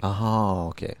barnpaprikan. Aha,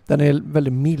 okej. Den är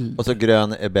väldigt mild. Och så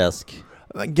grön är bäsk.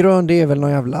 Grön, det är väl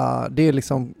någon jävla, det är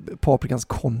liksom paprikans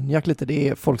konjak lite. Det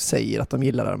är, folk säger att de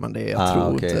gillar det, men det är, jag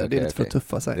tror inte, det är lite för att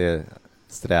tuffa sig. Det är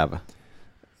sträv.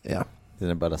 Ja. Det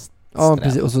är bara ja,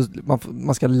 precis. Och så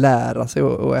man ska lära sig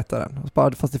att äta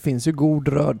den. Fast det finns ju god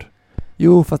röd.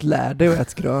 Jo, för att lära dig att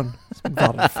äta grön.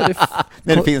 Varför?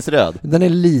 När det finns röd? Den är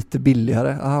lite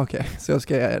billigare. Okej. Så jag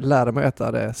ska lära mig att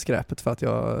äta det skräpet för att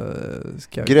jag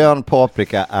ska... Grön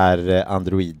paprika är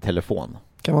Android-telefon.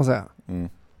 Kan man säga.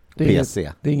 Det är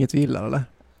PC. Det är inget vi gillar, eller?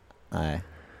 Nej.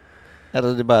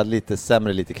 Eller det är bara lite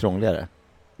sämre, lite krångligare.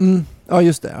 Ja,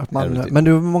 just det. Men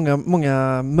du har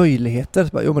många möjligheter.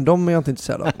 Jo, men de är jag inte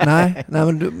intresserad av. nej,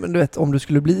 men du vet, om du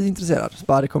skulle bli intresserad,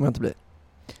 så det kommer jag inte bli.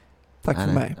 Tack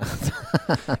för mig.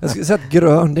 Jag skulle säga att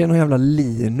grön, det är någon jävla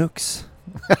Linux.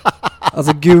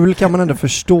 Alltså gul kan man ändå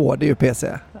förstå, det är ju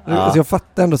PC. Alltså, jag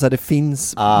fattar ändå så här, det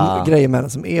finns grejer med den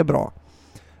som är bra.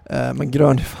 Men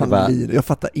grön är fan Linux. Jag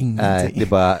fattar ingenting. Nej, det är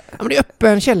bara... men det är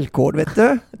öppen källkod, vet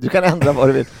du. Du kan ändra vad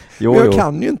du vill. Jag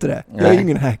kan ju inte det. Jag är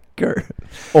ingen hacker.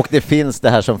 Och det finns det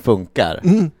här som funkar.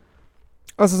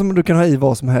 Alltså som du kan ha i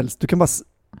vad som helst. Du kan bara...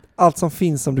 Allt som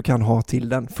finns som du kan ha till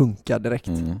den funkar direkt.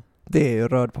 Det är ju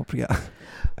röd paprika.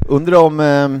 Undrar om...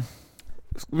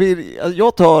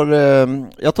 jag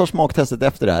tar smaktestet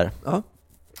efter det här. Ja.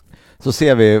 Så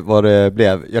ser vi vad det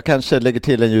blev. Jag kanske lägger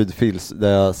till en ljudfil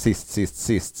där jag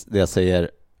sist där jag säger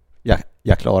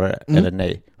jag klarar det eller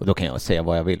nej. Och då kan jag säga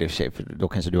vad jag vill i och för sig, för då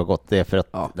kanske du har gått det för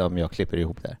att om jag klipper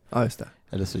ihop det. Ja, just det.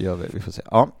 Eller så gör vi får se.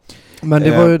 Ja. Men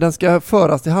det var ju, den ska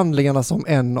föras till handlingarna som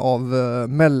en av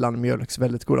mellanmjölks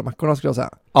väldigt goda mackorna, skulle jag säga.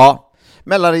 Ja,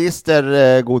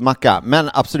 mellanregister god macka. Men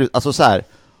absolut, alltså så här,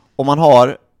 om man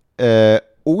har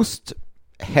ost,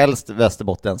 helst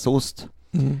Västerbottensost,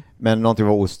 men någonting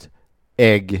var ost,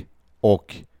 ägg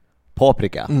och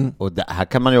paprika. Och här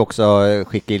kan man ju också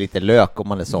skicka i lite lök om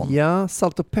man är sån. Ja,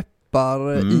 salt och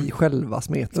peppar i själva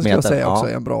smeten ska jag säga också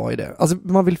är en bra idé. Alltså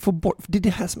man vill få bort, det är det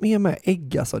här som är med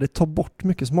ägg, alltså det tar bort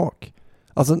mycket smak.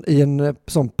 Alltså i en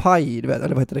sån paj, du vet,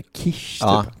 eller vad heter det, quiche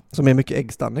typ, som är mycket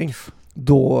äggstanning.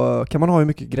 Då kan man ha hur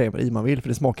mycket grejer i man vill, för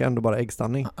det smakar ändå bara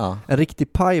äggstanning. En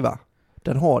riktig paj, va?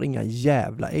 Den har inga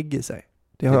jävla ägg i sig.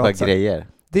 Det är bara grejer.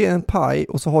 Det är en paj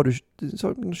och så har du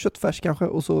köttfärs kanske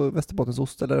och så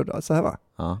västerbottensost eller så här va?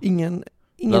 Ja. Ingen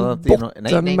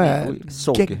botten med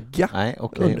gegga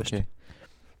underst.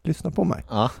 Lyssna på mig.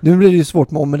 Ja. Nu blir det ju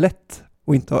svårt med omelett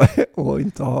och inte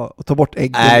ta bort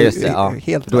ägg. Nej, just det. Ja.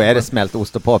 Helt då är det smält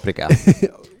ost och paprika.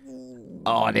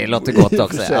 Ja, det låter gott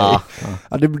också. Ja.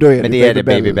 Ja, då är men det är det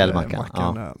Babybel-mackan.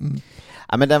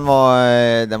 Ja, men den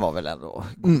var väl ändå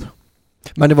god.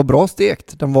 Men det var bra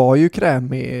stekt. Den var ju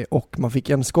krämig och man fick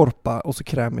en skorpa och så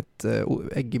krämigt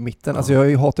ägg i mitten. Alltså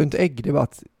jag hatar inte ägg, det är bara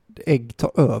att ägg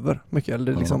tar över mycket,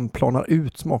 eller det liksom planar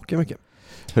ut smaken mycket.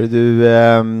 Hörru du,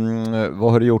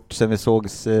 vad har du gjort sen vi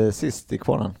sågs sist i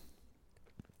Kvarnen?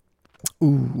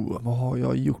 Vad har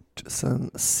jag gjort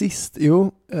sen sist?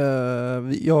 Jo,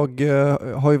 jag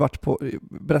har ju varit på,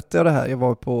 berättade jag det här, jag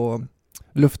var på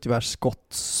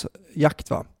luftgevärsskottsjakt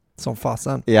va, som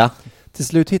fasen. Ja. Till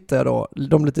slut hittade jag då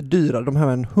de lite dyra, de här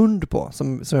med en hund på,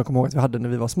 som jag kommer ihåg att vi hade när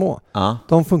vi var små.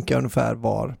 De funkar ungefär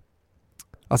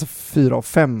 4 av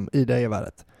 5 i det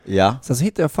geväret. Ja. Sen så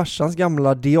hittade jag farsans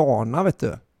gamla Diana, vet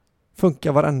du.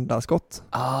 Funkar varenda skott.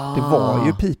 Det var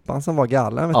ju pipan som var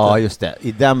galen, vet du. Just det.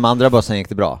 I den andra bössan gick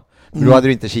det bra. Men då hade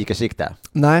du inte kikarsikte.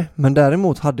 Nej, men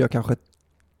däremot hade jag kanske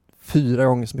 4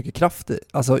 gånger så mycket kraft i.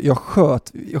 Alltså jag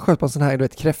sköt på en sån här, du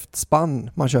vet, kräftspann.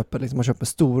 Man köper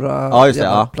stora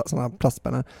såna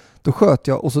plastspänner. Då sköt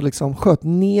jag och så liksom sköt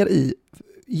ner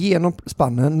genom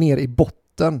spannen ner i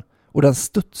botten. Och den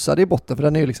studsade i botten för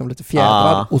den är ju liksom lite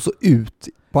fjädrad och så ut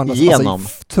på andra sidan.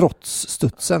 Alltså, trots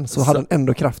studsen så hade den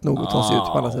ändå kraft nog att ta sig ut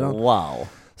på andra sidan. Wow.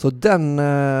 Så den...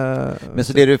 Men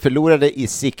så det du förlorade i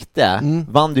sikte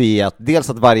vann du i att dels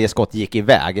att varje skott gick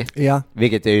iväg. Ja.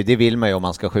 Vilket är ju, det vill man ju om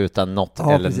man ska skjuta något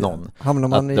eller precis. Någon. Hamnar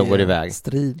man att de går iväg.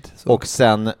 Strid. Så. Och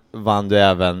sen vann du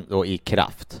även då i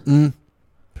kraft.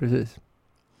 Precis.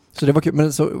 Så det var kul.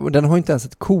 Men den har inte ens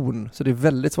ett kon. Så det är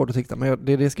väldigt svårt att sikta. Men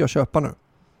det ska jag köpa nu.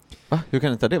 Va? Hur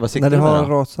kan inte det? Vad siktar du med? När det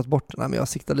har rasat bort. Nej, men jag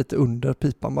siktar lite under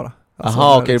pipan bara.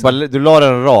 Jaha, okej. Liksom... Du la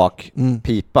den rak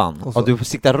pipan. Och du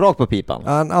siktar rakt på pipan?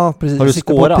 Ja, precis. Har du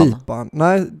skåran?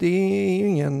 Nej, det är ju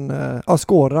ingen...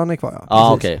 skåran är kvar,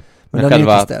 ja. Okej. Men den är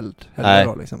inte ställd.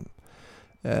 Då, liksom.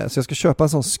 Så jag ska köpa en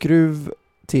sån skruv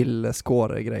till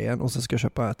skåregrejen och så ska jag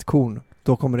köpa ett kon.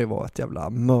 Då kommer det vara ett jävla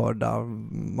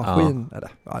mördarmaskin. Eller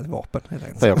ett vapen.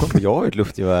 Jag har ett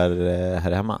luftgevär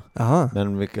här hemma. Aha.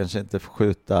 Men vi kanske inte får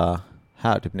skjuta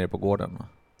här, typ nere på gården.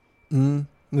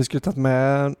 Vi skulle ta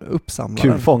med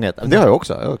uppsamlaren. Kulfånget, det har jag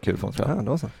också. Jag har kulfånget. Ja,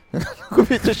 då så. Går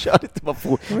vi ut och kör lite.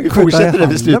 Vi fortsätter det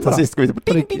vi slutade sist.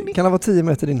 Kan det vara 10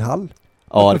 meter din hall?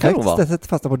 Ja, det kan det vara. Sätt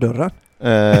fasta på dörren.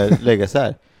 Lägga så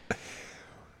här.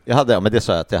 Men det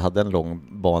sa jag att jag hade en lång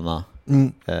bana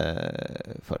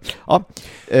för. Ja.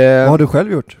 Vad har du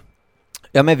själv gjort?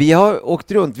 Ja, men vi har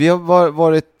åkt runt. Vi har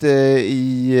varit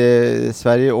i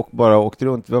Sverige och bara åkt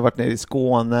runt. Vi har varit nere i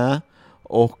Skåne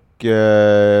och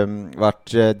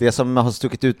det som har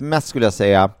stuckit ut mest skulle jag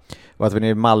säga var att vi var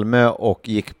nere i Malmö och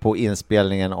gick på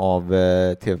inspelningen av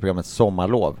tv-programmet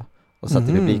Sommarlov och satt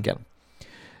i publiken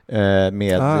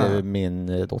med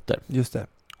min dotter. Just det.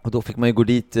 Och då fick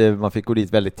man fick gå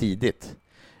dit väldigt tidigt.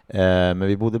 Men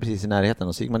vi bodde precis i närheten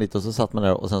och så gick man dit och så satt man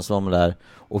där och sen så var man där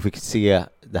och fick se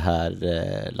det här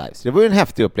live. Så det var ju en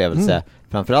häftig upplevelse,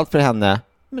 framförallt för henne.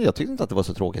 Men jag tyckte inte att det var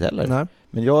så tråkigt heller. Nej.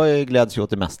 Men jag gläds ju åt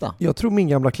det mesta. Jag tror min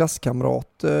gamla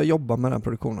klasskamrat jobbar med den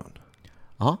produktionen.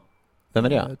 Ja, vem är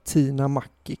det? Tina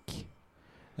Mackik.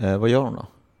 Vad gör hon då?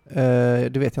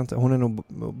 Det vet jag inte. Hon är nog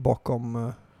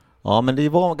bakom... Ja, men det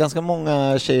var ganska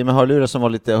många tjejer med hörlurar som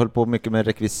höll på mycket med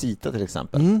rekvisita till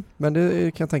exempel. Men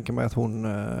det kan jag tänka mig att hon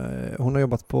har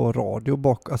jobbat på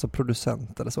radio alltså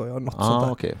producent eller så. Något sånt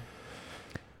där. Okay.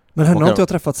 Men henne har inte jag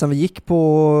träffat sen vi gick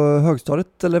på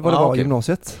högstadiet eller vad det var,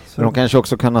 gymnasiet. Så. Men de kanske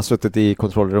också kan ha suttit i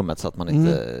kontrollrummet så att man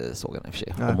inte såg henne i och för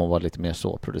sig. Om hon var lite mer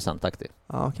så producentaktig.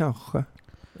 Ja, kanske.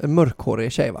 En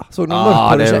mörkhårig tjej, va? Så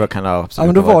mörkhårig tjej? Kan det absolut. Ja,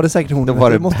 men då var det säkert hon. Då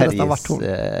var det måste nästan varit hon.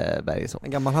 Bergis.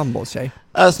 En gammal handbollstjej.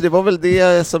 Alltså det var väl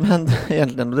det som hände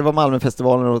egentligen. Det var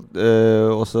Malmöfestivalen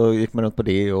och så gick man runt på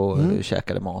det och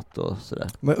käkade mat och sådär.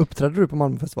 Men uppträdde du på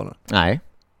Malmöfestivalen? Nej.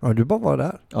 Ja, du bara var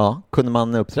där. Ja, kunde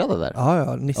man uppträda där?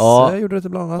 Ja, Nisse gjorde det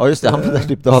bland annat. Ja, just det, han var där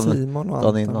typ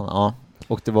dagen innan. Ja,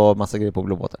 och det var massa grejer på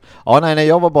Blåbåten. Ja, nej,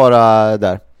 jag var bara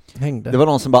där. Hängde. Det var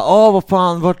någon som bara, vad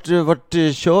fan, vart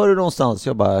kör du någonstans?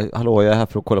 Jag bara, hallå, jag är här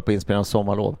för att kolla på inspelningen av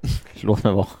Sommarlov. Låt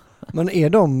mig vara. Men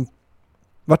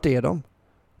vart är de?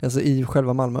 Alltså i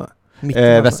själva Malmö?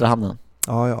 Västra hamnen.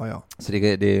 Ja. Så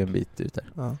det är en bit ut där.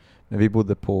 Ja. Men vi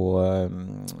bodde på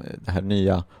det här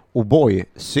nya O'boy,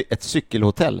 ett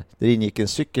cykelhotell. Där ingick en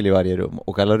cykel i varje rum.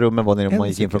 Och alla rummen var när man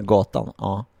gick in från gatan.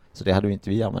 Ja. Så det hade ju inte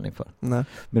vi användning för. Nej.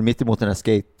 Men mitt emot den här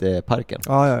skateparken.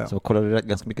 Ja. Så kollade vi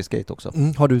ganska mycket skate också.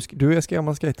 Har du är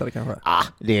gammal skatare kanske?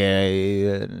 Det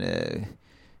är...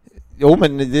 Jo,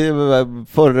 men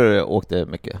förr åkte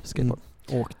mycket skateboard.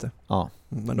 Åkte. Ja.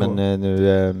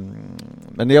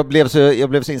 Men jag blev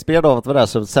så inspirerad av att vara där.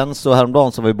 Så sen så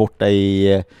häromdagen så var vi borta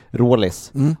i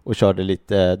Rålis och körde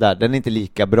lite där. Den är inte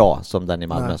lika bra som den i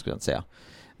Malmö, skulle jag inte säga.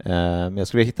 Men jag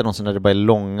skulle hitta någon sån där det bara är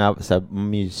långa så här,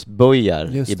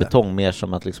 mysböjar i betong, mer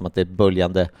som att, liksom, att det är ett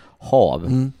böljande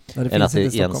hav. Eller att det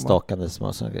är enstakande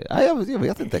små. Jag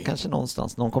vet inte, kanske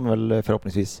någonstans. Någon kommer väl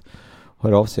förhoppningsvis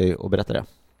höra av sig och berätta det.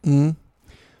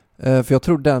 För jag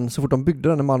tror så fort de byggde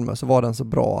den i Malmö så var den så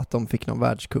bra att de fick någon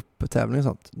världscup-tävling och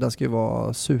sånt. Den ska ju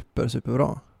vara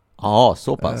superbra. Ja,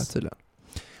 så pass. Tydligen.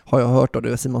 Har jag hört av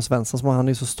det. Simon Svensson, som han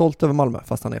är så stolt över Malmö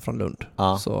fast han är från Lund.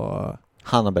 Ja. Så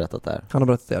han har berättat det här. Han har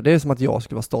berättat det. Det är som att jag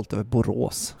skulle vara stolt över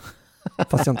Borås.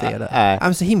 Fast jag inte är det. Jag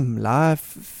är så himla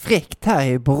fräckt här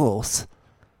i Borås.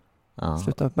 Ja.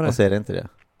 Sluta upp med det. Och så är det inte det.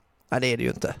 Nej, det är det ju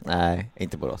inte. Nej,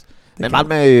 inte Borås. Men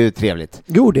Malmö är ju trevligt.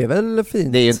 Jo, det är väl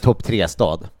fint. Det är ju en topp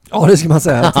 3-stad. Ja, det ska man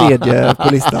säga. 3:e på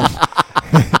listan.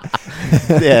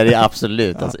 Det är det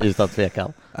absolut, alltså, utan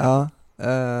tvekan. Ja.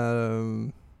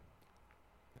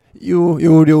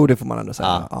 Jo, det får man ändå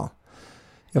säga. Ja.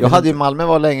 Jag hade ju Malmö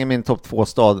var länge min topp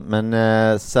 2-stad,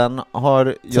 men sen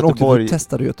har Göteborg... Sen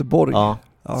testade Göteborg. Ja,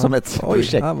 som ett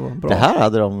projekt. Det här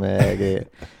hade de grejer.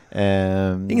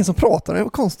 Ingen som pratar, det var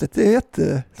konstigt. Det är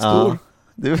jättestor. Ja.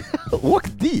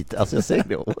 Åk dit, alltså jag säger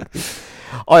det. Åk dit.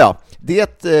 Ja,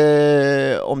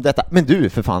 det om detta. Men du,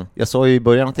 för fan, jag sa ju i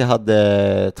början att jag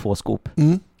hade 2 skop.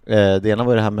 Det ena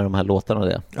var det här med de här låtarna och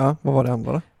det. Ja, vad var det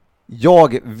andra då?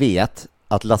 Jag vet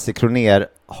att Lasse Kronér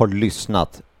har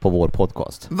lyssnat på vår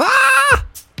podcast. Va?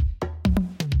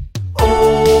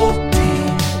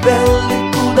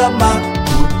 Väldigt goda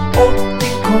mattor och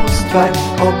det konstverk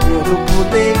av bröd och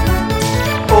pudding.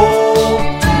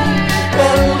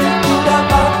 Väldigt goda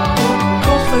mattor,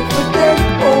 konstverk för dig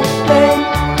och mig.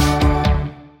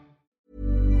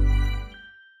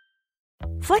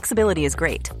 Flexibility is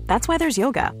great. That's why there's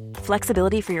yoga.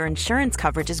 Flexibility for your insurance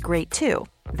coverage is great too.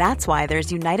 That's why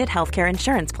there's United Healthcare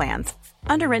Insurance Plans.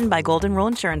 Underwritten by Golden Rule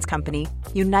Insurance Company,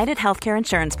 United Healthcare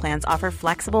Insurance Plans offer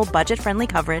flexible, budget-friendly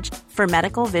coverage for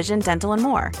medical, vision, dental, and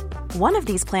more. One of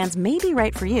these plans may be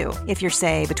right for you if you're,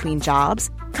 say, between jobs,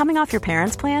 coming off your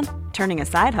parents' plan, turning a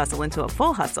side hustle into a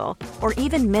full hustle, or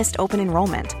even missed open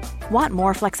enrollment. Want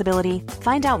more flexibility?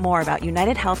 Find out more about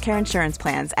United Healthcare Insurance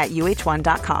Plans at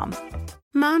uh1.com.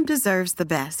 Mom deserves the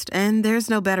best, and there's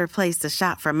no better place to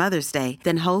shop for Mother's Day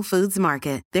than Whole Foods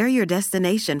Market. They're your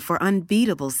destination for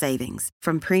unbeatable savings,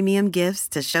 from premium gifts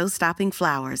to show-stopping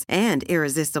flowers and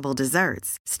irresistible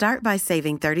desserts. Start by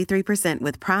saving 33%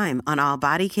 with Prime on all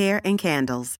body care and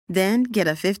candles. Then get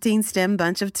a 15-stem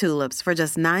bunch of tulips for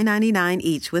just $9.99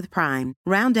 each with Prime.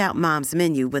 Round out Mom's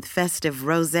menu with festive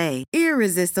rosé,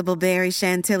 irresistible berry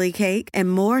chantilly cake,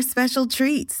 and more special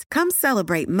treats. Come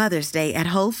celebrate Mother's Day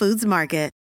at Whole Foods Market.